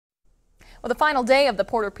Well, the final day of the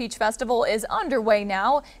Porter Peach Festival is underway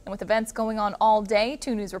now, and with events going on all day,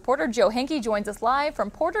 2 News reporter Joe Henke joins us live from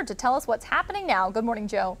Porter to tell us what's happening now. Good morning,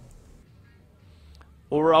 Joe.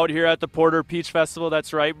 Well, we're out here at the Porter Peach Festival.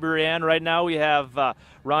 That's right, Brianne. Right now we have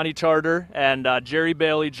Ronnie Charter and Jerry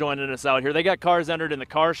Bailey joining us out here. They got cars entered in the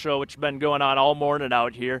car show, which has been going on all morning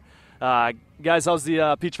out here. Guys, how's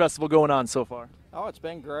the Peach Festival going on so far? Oh, it's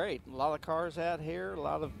been great. A lot of cars out here, a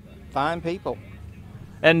lot of fine people.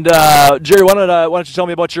 And Jerry, why don't you tell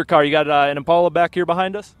me about your car? You got an Impala back here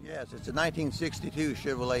behind us? Yes, it's a 1962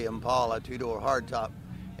 Chevrolet Impala 2-door hardtop,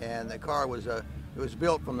 and the car was it was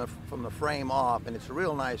built from the frame off, and it's a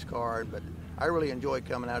real nice car. But I really enjoy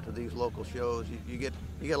coming out to these local shows. You get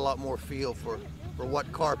a lot more feel for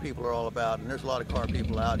what car people are all about, and there's a lot of car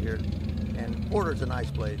people out here, and Porter's a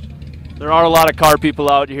nice place. There are a lot of car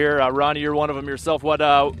people out here. Ronnie, you're one of them yourself. What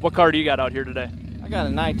car do you got out here today? I got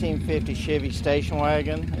a 1950 Chevy station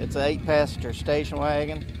wagon. It's an 8-passenger station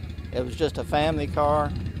wagon. It was just a family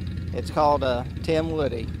car. It's called a Tim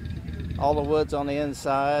Woody. All the wood's on the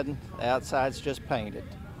inside. The outside's just painted.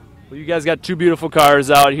 Well, you guys got 2 beautiful cars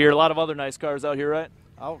out here. A lot of other nice cars out here, right?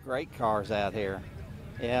 Oh, great cars out here.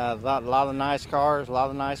 Yeah, a lot of nice cars, a lot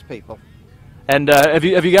of nice people. And have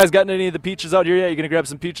you guys gotten any of the peaches out here yet? You gonna grab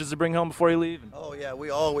some peaches to bring home before you leave? Oh yeah,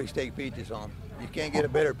 we always take peaches home. You can't get a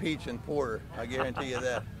better peach than Porter, I guarantee you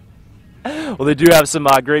that. Well, they do have some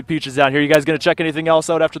great peaches down here. You guys gonna check anything else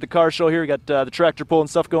out after the car show here? You got the tractor pull and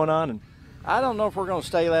stuff going on. And I don't know if we're gonna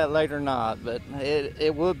stay that late or not, but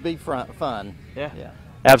it would be fun. Yeah.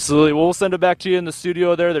 Absolutely. Well, we'll send it back to you in the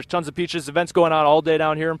studio there. There's tons of peaches events going on all day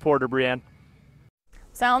down here in Porter, Brianne.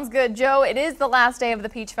 Sounds good, Joe. It is the last day of the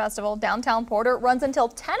Peach Festival. Downtown Porter runs until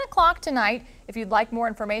 10 o'clock tonight. If you'd like more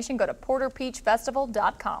information, go to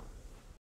porterpeachfestival.com.